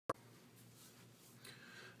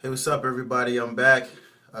Hey, what's up, everybody? I'm back.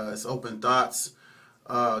 It's Open Thoughts.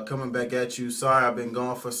 Coming back at you. Sorry, I've been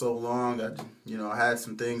gone for so long. I had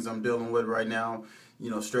some things I'm dealing with right now.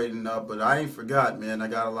 Straightening up, but I ain't forgot, man. I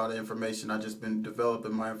got a lot of information. I just been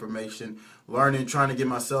developing my information, learning, trying to get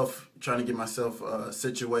myself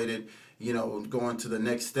situated. Going to the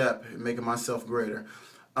next step, making myself greater.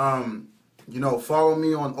 Follow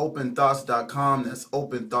me on OpenThots.com. That's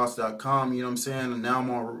OpenThots.com. You know what I'm saying? And now I'm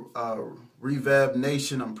on Reverb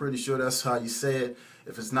Nation. I'm pretty sure that's how you say it.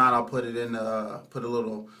 If it's not, I'll put it in. Put a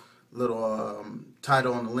little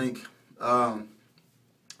title on the link.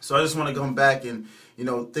 So I just want to come back and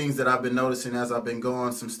things that I've been noticing as I've been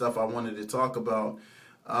going. Some stuff I wanted to talk about.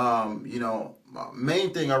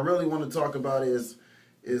 Main thing I really want to talk about is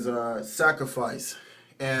sacrifice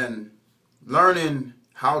and learning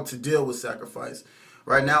how to deal with sacrifice.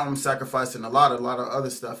 Right now, I'm sacrificing a lot of other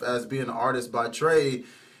stuff. As being an artist by trade,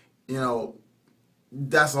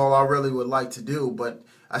 that's all I really would like to do. But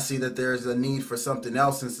I see that there's a need for something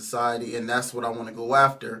else in society, and that's what I want to go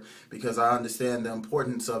after because I understand the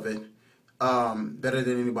importance of it better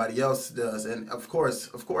than anybody else does. And of course,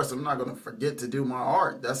 I'm not going to forget to do my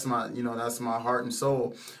art. That's my heart and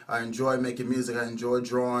soul. I enjoy making music. I enjoy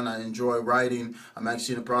drawing. I enjoy writing. I'm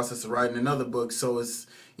actually in the process of writing another book. So it's,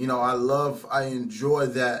 I enjoy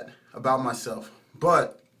that about myself.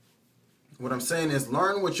 But what I'm saying is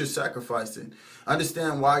learn what you're sacrificing.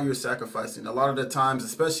 Understand why you're sacrificing. A lot of the times,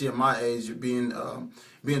 especially at my age, you're being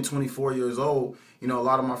 24 years old, a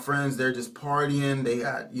lot of my friends, they're just partying, they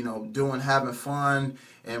got, having fun.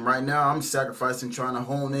 And right now I'm sacrificing, trying to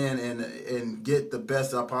hone in and get the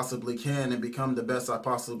best I possibly can and become the best I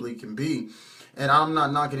possibly can be. And I'm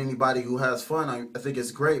not knocking anybody who has fun. I think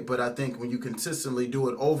it's great, but I think when you consistently do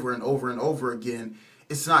it over and over and over again,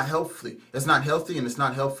 it's not healthy. It's not healthy and it's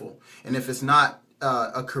not helpful. And if it's not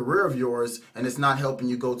a career of yours and it's not helping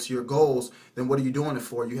you go to your goals, then what are you doing it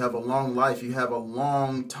for? You have a long life. You have a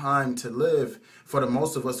long time to live. For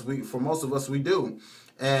most of us, we do.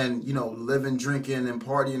 And living, drinking, and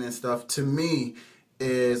partying and stuff, to me,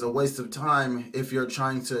 is a waste of time if you're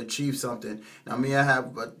trying to achieve something. Now, me, I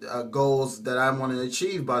have goals that I want to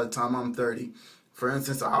achieve by the time I'm 30. For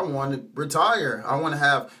instance, I want to retire. I want to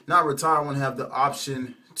have, not retire, I want to have the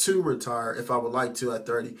option to retire if I would like to at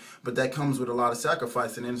 30. But that comes with a lot of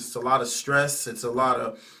sacrifice, and it's a lot of stress. It's a lot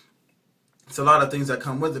of things that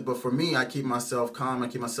come with it. But for me, I keep myself calm. I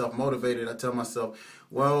keep myself motivated. I tell myself,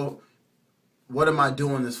 well, what am I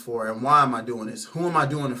doing this for, and why am I doing this? Who am I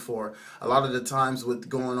doing it for? A lot of the times with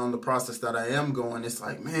going on the process that I am going, it's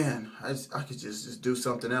like, man, I could just do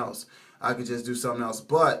something else. I could just do something else.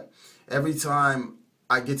 But every time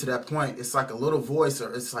I get to that point, it's like a little voice,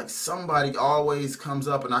 or it's like somebody always comes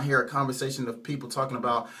up, and I hear a conversation of people talking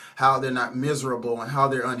about how they're not miserable and how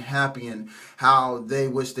they're unhappy and how they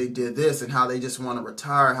wish they did this and how they just want to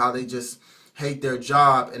retire, how they just hate their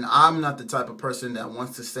job. And I'm not the type of person that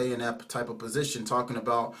wants to stay in that type of position, talking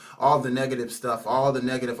about all the negative stuff, all the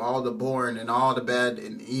negative, all the boring and all the bad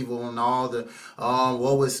and evil and all the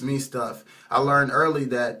woe is me stuff. I learned early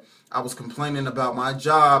that I was complaining about my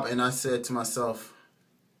job, and I said to myself,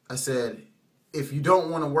 if you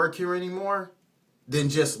don't want to work here anymore, then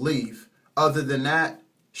just leave. Other than that,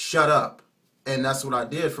 shut up. And that's what I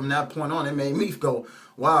did. From that point on, it made me go,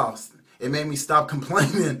 wow. It made me stop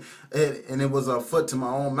complaining, and it was a foot to my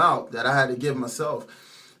own mouth that I had to give myself.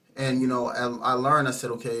 And I learned. I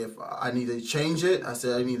said, okay, if I need to change it, I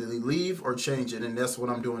said I need to leave or change it, and that's what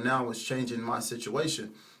I'm doing now, is changing my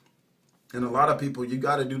situation. And a lot of people, you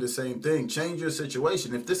got to do the same thing. Change your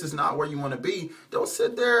situation. If this is not where you want to be, don't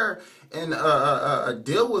sit there and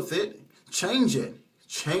deal with it. Change it.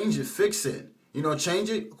 Change it. Fix it. Change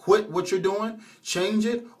it. Quit what you're doing. Change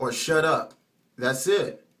it or shut up. That's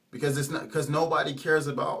it. Because nobody cares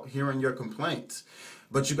about hearing your complaints.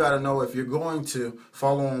 But you got to know, if you're going to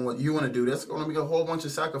follow on what you want to do, there's going to be a whole bunch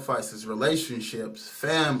of sacrifices, relationships,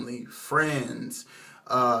 family, friends,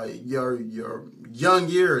 your young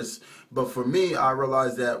years. But for me, I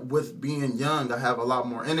realized that with being young, I have a lot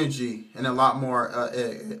more energy and a lot more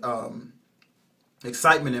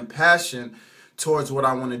excitement and passion towards what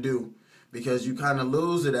I want to do. Because you kind of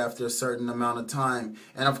lose it after a certain amount of time.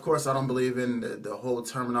 And of course, I don't believe in the whole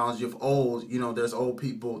terminology of old. There's old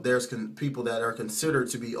people. There's people that are considered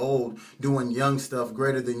to be old doing young stuff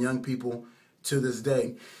greater than young people to this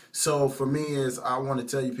day. So for me, I want to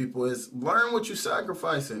tell you people, is learn what you're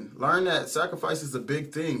sacrificing. Learn that sacrifice is a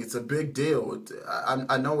big thing. It's a big deal.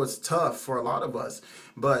 I know it's tough for a lot of us,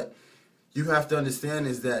 but you have to understand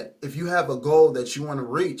is that if you have a goal that you want to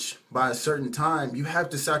reach by a certain time, you have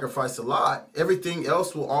to sacrifice a lot. Everything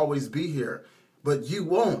else will always be here. but you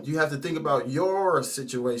won't. You have to think about your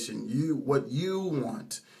situation, what you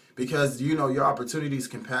want, because you know your opportunities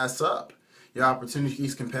can pass up. Your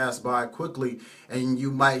opportunities can pass by quickly, and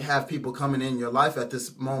you might have people coming in your life at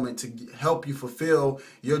this moment to help you fulfill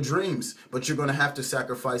your dreams. But you're going to have to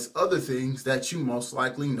sacrifice other things that you most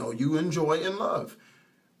likely know you enjoy and love.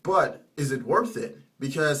 But is it worth it?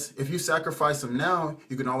 Because if you sacrifice them now,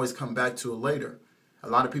 you can always come back to it later. A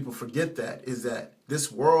lot of people forget that, is that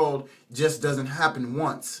this world just doesn't happen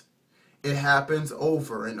once. It happens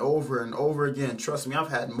over and over and over again. Trust me,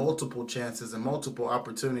 I've had multiple chances and multiple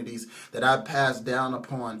opportunities that I passed down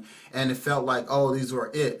upon, and it felt like, oh, these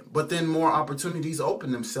were it. But then more opportunities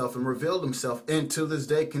opened themselves and revealed themselves, and to this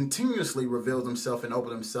day continuously reveal themselves and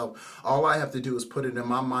open themselves. All I have to do is put it in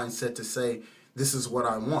my mindset to say, this is what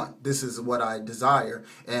I want. This is what I desire.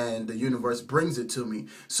 And the universe brings it to me.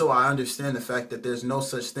 So I understand the fact that there's no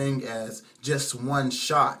such thing as just one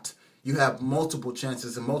shot. You have multiple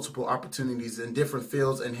chances and multiple opportunities in different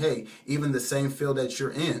fields. And hey, even the same field that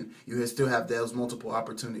you're in, you still have those multiple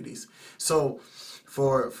opportunities. So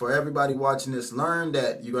for everybody watching this, learn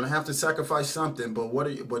that you're going to have to sacrifice something,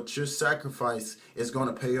 but your sacrifice is going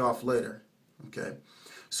to pay off later. Okay.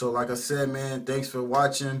 So like I said, man, thanks for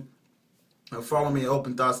watching. Follow me at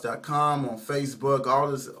OpenThots.com on Facebook.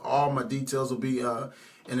 All my details will be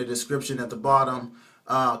in the description at the bottom.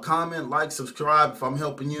 Comment, like, subscribe. If I'm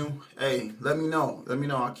helping you, hey, let me know. Let me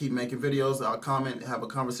know. I'll keep making videos. I'll comment, have a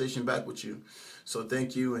conversation back with you. So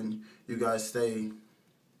thank you, and you guys stay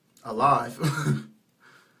alive.